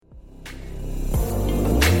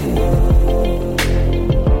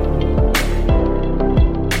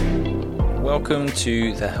Welcome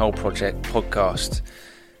to the Hell Project podcast.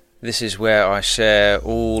 This is where I share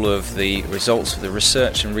all of the results of the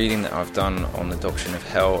research and reading that I've done on the doctrine of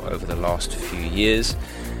hell over the last few years.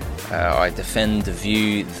 I defend the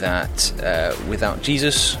view that without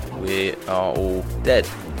Jesus we are all dead.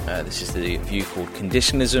 This is the view called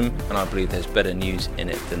conditionalism, and I believe there's better news in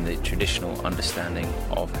it than the traditional understanding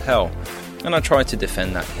of hell. And I try to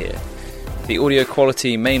defend that here. The audio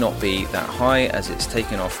quality may not be that high as it's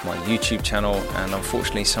taken off my YouTube channel, and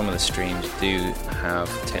unfortunately some of the streams do have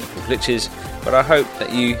technical glitches, but I hope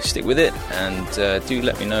that you stick with it and do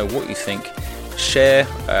let me know what you think. Share,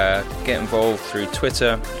 get involved through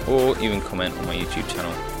Twitter, or even comment on my YouTube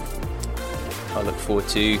channel. I look forward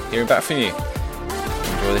to hearing back from you.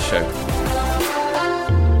 Enjoy the show.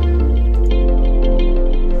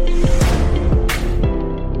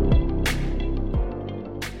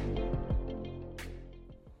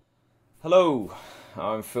 Hello,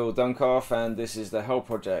 I'm Phil Duncalf and this is the Hell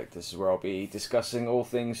Project. This is where I'll be discussing all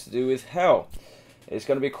things to do with hell. It's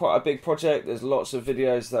going to be quite a big project. There's lots of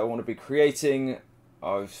videos that I want to be creating.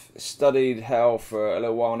 I've studied hell for a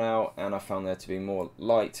little while now, and I found there to be more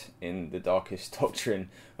light in the darkest doctrine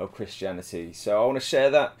of Christianity. So I want to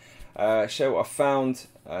share that, share what I found.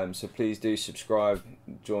 So please do subscribe,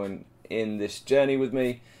 join in this journey with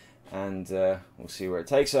me, and we'll see where it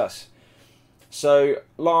takes us. So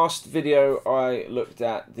last video I looked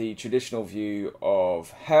at the traditional view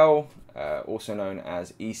of hell, also known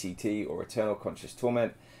as ECT or Eternal Conscious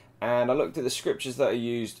Torment, and I looked at the scriptures that are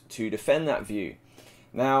used to defend that view.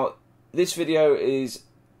 Now this video is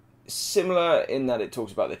similar in that it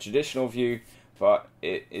talks about the traditional view, but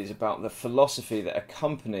it is about the philosophy that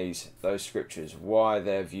accompanies those scriptures, why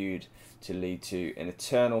they're viewed to lead to an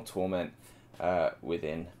eternal torment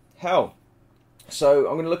within hell. So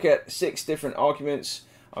I'm going to look at 6 different arguments.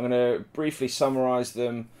 I'm going to briefly summarize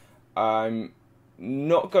them. I'm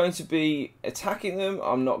not going to be attacking them.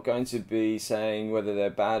 I'm not going to be saying whether they're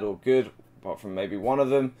bad or good, apart from maybe one of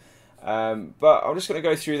them. But I'm just going to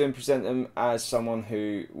go through them, present them as someone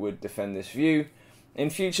who would defend this view. In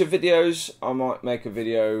future videos, I might make a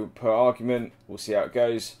video per argument. We'll see how it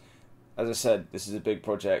goes. As I said, this is a big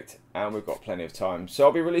project and we've got plenty of time. So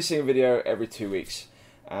I'll be releasing a video every 2 weeks.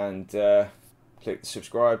 And click the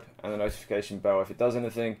subscribe and the notification bell if it does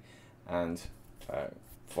anything, and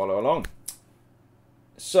follow along.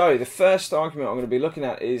 So the first argument I'm going to be looking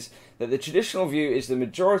at is that the traditional view is the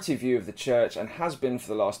majority view of the church and has been for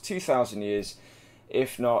the last 2,000 years,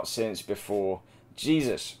 if not since before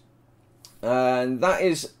Jesus. And that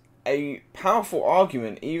is a powerful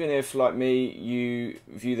argument, even if, like me, you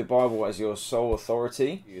view the Bible as your sole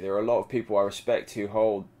authority. There are a lot of people I respect who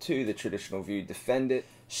hold to the traditional view, defend it.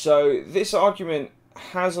 So this argument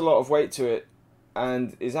has a lot of weight to it,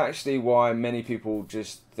 and is actually why many people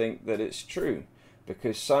just think that it's true,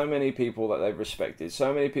 because so many people that they've respected,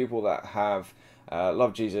 so many people that have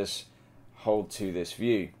loved Jesus, hold to this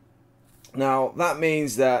view. Now that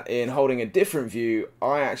means that in holding a different view,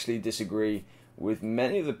 I actually disagree with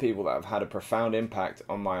many of the people that have had a profound impact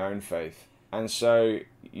on my own faith. And so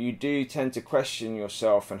you do tend to question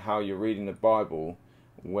yourself and how you're reading the Bible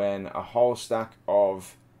when a whole stack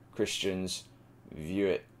of Christians view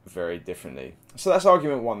it very differently. So that's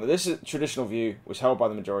argument 1, that this traditional view was held by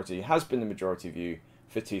the majority, has been the majority view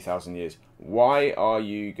for 2,000 years. Why are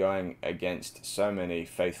you going against so many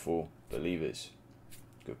faithful believers?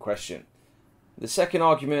 Good question. The second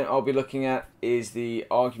argument I'll be looking at is the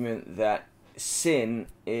argument that sin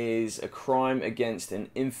is a crime against an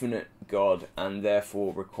infinite God and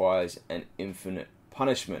therefore requires an infinite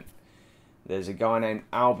punishment. There's a guy named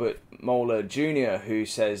Albert Mohler Jr. who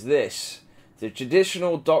says this: the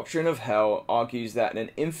traditional doctrine of hell argues that an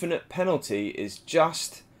infinite penalty is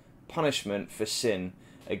just punishment for sin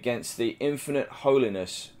against the infinite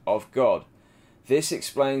holiness of God. This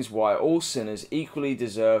explains why all sinners equally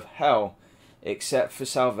deserve hell, except for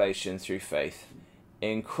salvation through faith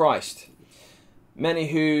in Christ. Many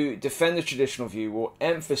who defend the traditional view will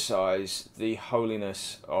emphasize the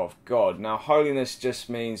holiness of God. Now, holiness just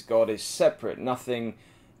means God is separate. Nothing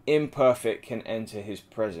imperfect can enter his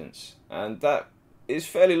presence. And that is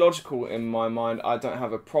fairly logical in my mind. I don't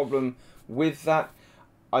have a problem with that.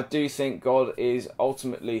 I do think God is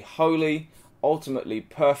ultimately holy, ultimately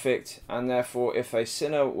perfect, and therefore if a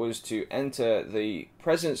sinner was to enter the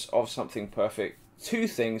presence of something perfect, 2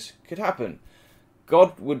 things could happen.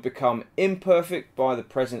 God would become imperfect by the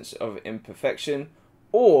presence of imperfection,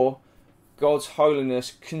 or God's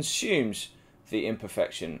holiness consumes the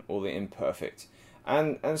imperfection or the imperfect.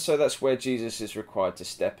 And so that's where Jesus is required to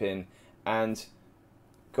step in, and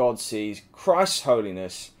God sees Christ's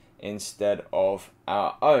holiness instead of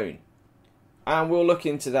our own. And we'll look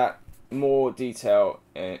into that more detail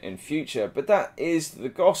in future. But that is the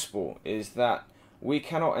gospel, is that we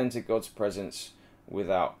cannot enter God's presence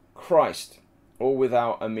without Christ, or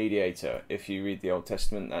without a mediator. If you read the Old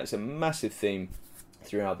Testament, that's a massive theme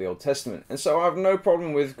throughout the Old Testament. And so I have no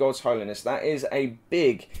problem with God's holiness. That is a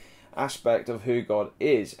big aspect of who God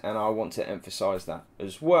is, and I want to emphasize that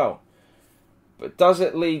as well. But does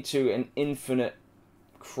it lead to an infinite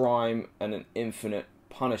crime and an infinite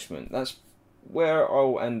punishment? That's where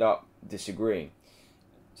I'll end up disagreeing.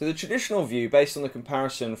 So the traditional view, based on the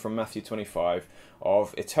comparison from Matthew 25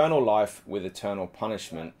 of eternal life with eternal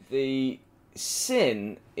punishment, the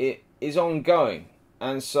sin, it is ongoing,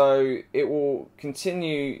 and so it will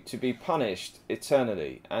continue to be punished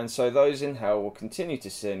eternally, and so those in hell will continue to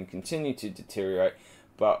sin, continue to deteriorate,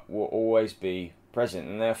 but will always be present,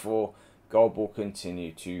 and therefore God will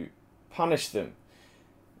continue to punish them.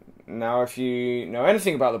 Now, if you know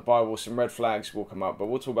anything about the Bible, some red flags will come up, but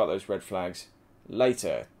we'll talk about those red flags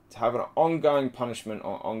later. To have an ongoing punishment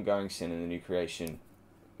on ongoing sin in the new creation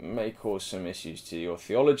may cause some issues to your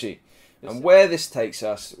theology. And where this takes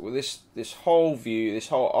us, well, this whole view, this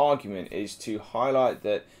whole argument, is to highlight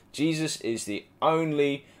that Jesus is the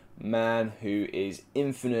only man who is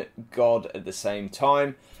infinite God at the same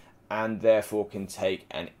time, and therefore can take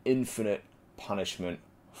an infinite punishment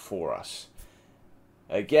for us.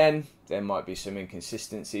 Again, there might be some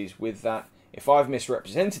inconsistencies with that. If I've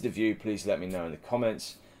misrepresented the view, please let me know in the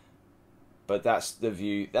comments. But that's the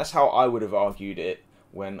view, that's how I would have argued it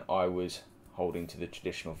when I was holding to the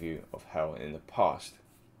traditional view of hell in the past.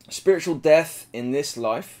 Spiritual death in this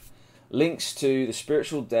life links to the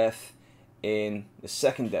spiritual death in the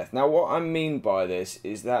second death. Now, what I mean by this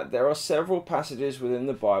is that there are several passages within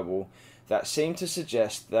the Bible that seem to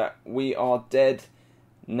suggest that we are dead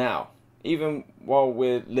now, even while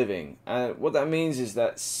we're living. And what that means is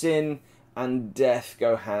that sin and death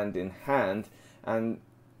go hand in hand, and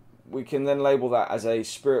we can then label that as a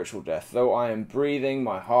spiritual death. Though I am breathing,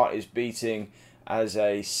 my heart is beating, as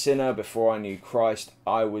a sinner before I knew Christ,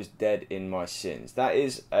 I was dead in my sins. That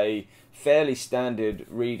is a fairly standard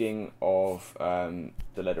reading of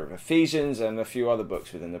the letter of Ephesians and a few other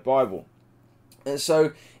books within the Bible. And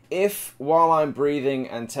so, if while I'm breathing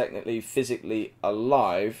and technically physically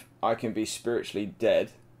alive, I can be spiritually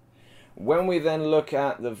dead, when we then look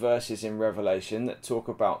at the verses in Revelation that talk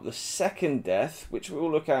about the second death, which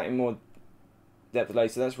we'll look at in more depth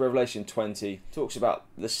later, that's Revelation 20, talks about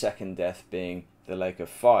the second death being the lake of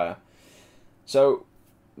fire. So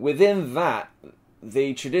within that,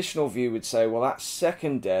 the traditional view would say, well, that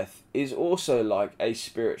second death is also like a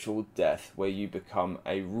spiritual death, where you become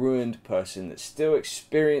a ruined person that still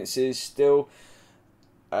experiences, still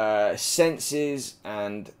senses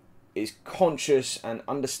and is conscious and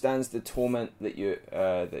understands the torment that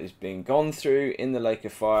that is being gone through in the lake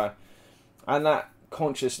of fire, and that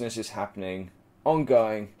consciousness is happening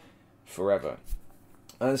ongoing forever.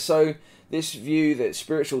 And so this view that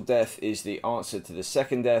spiritual death is the answer to the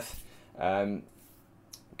second death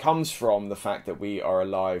comes from the fact that we are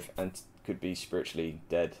alive and could be spiritually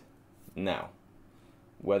dead now.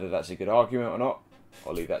 Whether that's a good argument or not,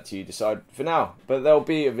 I'll leave that to you decide for now. But there'll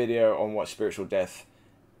be a video on what spiritual death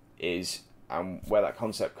is and where that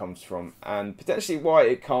concept comes from, and potentially why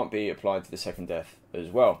it can't be applied to the second death as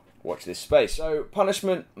well. Watch this space. So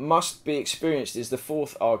punishment must be experienced is the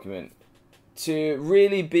fourth argument. To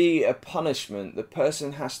really be a punishment, the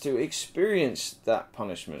person has to experience that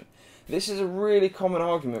punishment. This is a really common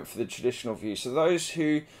argument for the traditional view. So those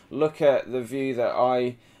who look at the view that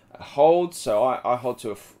I hold, so I hold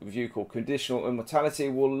to a view called conditional immortality,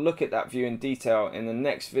 we'll look at that view in detail in the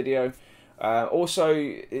next video. Also,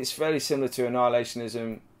 it's fairly similar to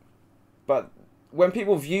annihilationism, but when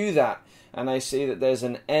people view that and they see that there's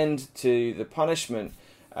an end to the punishment,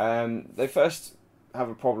 they first have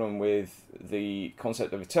a problem with the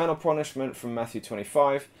concept of eternal punishment from Matthew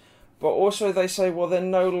 25, but also they say, well, they're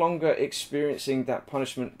no longer experiencing that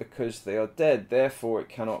punishment because they are dead, therefore it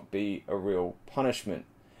cannot be a real punishment.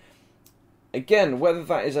 Again, whether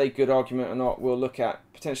that is a good argument or not, we'll look at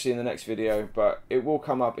potentially in the next video, but it will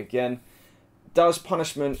come up again. Does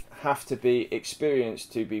punishment have to be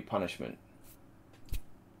experienced to be punishment?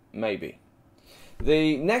 Maybe.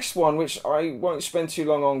 The next one, which I won't spend too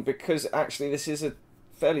long on because actually this is a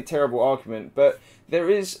fairly terrible argument, but there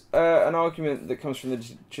is an argument that comes from the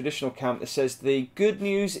traditional camp that says the good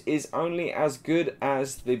news is only as good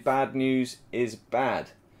as the bad news is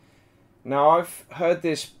bad. Now, I've heard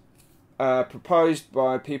this proposed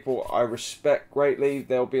by people I respect greatly.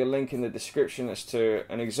 There'll be a link in the description as to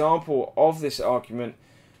an example of this argument.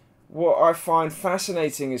 What I find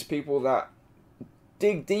fascinating is people that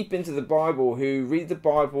dig deep into the Bible, who read the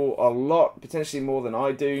Bible a lot, potentially more than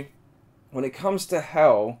I do, when it comes to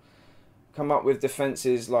hell, come up with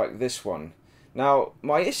defenses like this one. Now,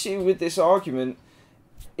 my issue with this argument,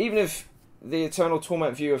 even if the eternal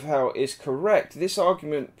torment view of hell is correct, this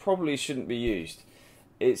argument probably shouldn't be used.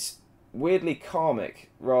 It's weirdly karmic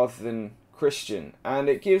rather than Christian, and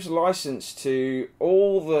it gives license to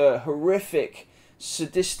all the horrific,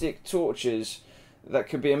 sadistic tortures that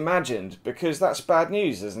could be imagined, because that's bad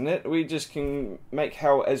news, isn't it? We just can make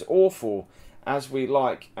hell as awful as we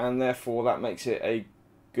like, and therefore that makes it a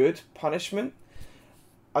good punishment.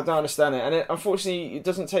 I don't understand it, and unfortunately it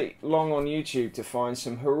doesn't take long on YouTube to find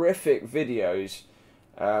some horrific videos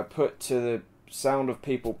put to the sound of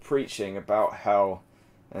people preaching about hell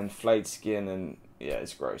and flayed skin, and yeah,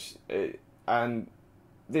 it's gross. And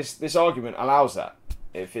this argument allows that.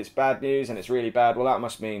 If it's bad news and it's really bad, well, that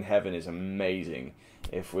must mean heaven is amazing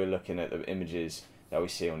if we're looking at the images that we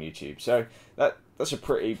see on YouTube. So that's a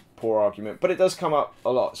pretty poor argument, but it does come up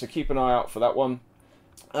a lot, so keep an eye out for that one.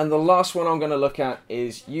 And the last one I'm going to look at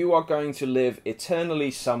is, you are going to live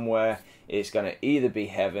eternally somewhere. It's going to either be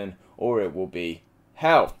heaven or it will be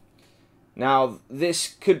hell. Now,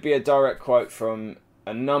 this could be a direct quote from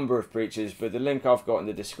a number of preachers, but the link I've got in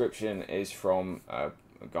the description is from a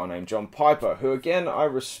guy named John Piper, who, again, I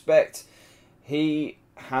respect. He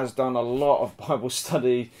has done a lot of Bible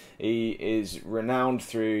study. He is renowned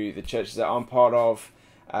through the churches that I'm part of.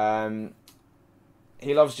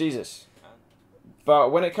 He loves Jesus.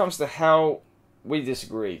 But when it comes to hell, we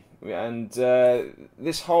disagree. And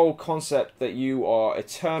this whole concept that you are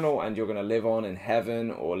eternal and you're going to live on in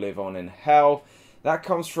heaven or live on in hell, that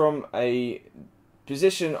comes from a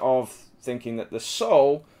position of thinking that the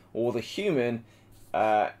soul, or the human,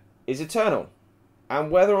 is eternal.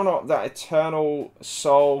 And whether or not that eternal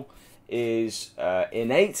soul is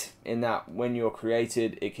innate, in that when you're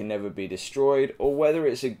created it can never be destroyed, or whether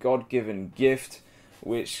it's a God-given gift,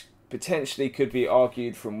 which potentially could be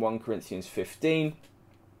argued from 1 Corinthians 15,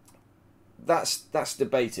 that's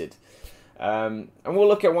debated. And we'll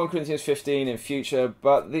look at 1 Corinthians 15 in future,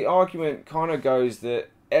 but the argument kind of goes that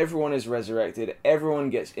everyone is resurrected, everyone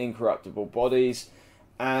gets incorruptible bodies,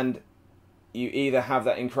 and you either have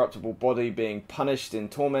that incorruptible body being punished and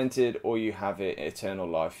tormented, or you have it eternal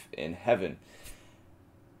life in heaven.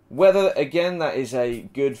 Whether, again, that is a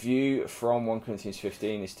good view from 1 Corinthians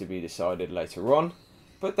 15 is to be decided later on,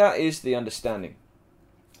 but that is the understanding.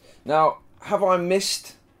 Now, have I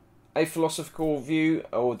missed a philosophical view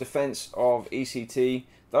or defense of ECT?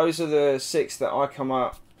 Those are the 6 that I come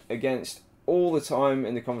up against all the time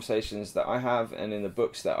in the conversations that I have and in the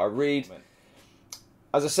books that I read.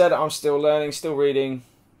 As I said, I'm still learning, still reading.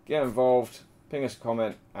 Get involved, ping us a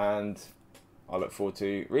comment, and I look forward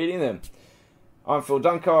to reading them. I'm Phil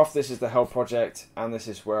Duncalf, this is the Hell Project, and this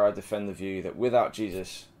is where I defend the view that without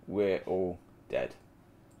Jesus, we're all dead.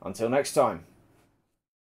 Until next time.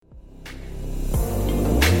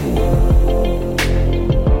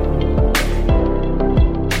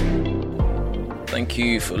 Thank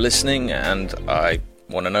you for listening, and I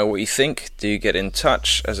want to know what you think. Do get in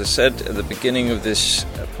touch. As I said at the beginning of this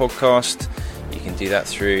podcast, you can do that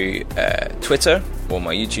through Twitter or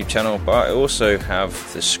my YouTube channel, but I also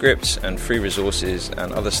have the scripts and free resources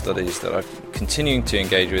and other studies that I'm continuing to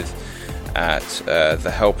engage with at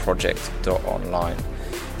thehellproject.online.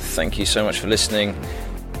 Thank you so much for listening.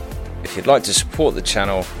 If you'd like to support the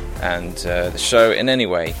channel and the show in any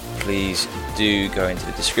way, please do go into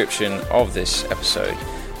the description of this episode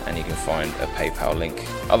and you can find a PayPal link.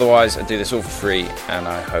 Otherwise, I do this all for free, and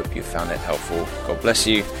I hope you found it helpful. God bless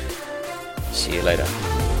you. See you later.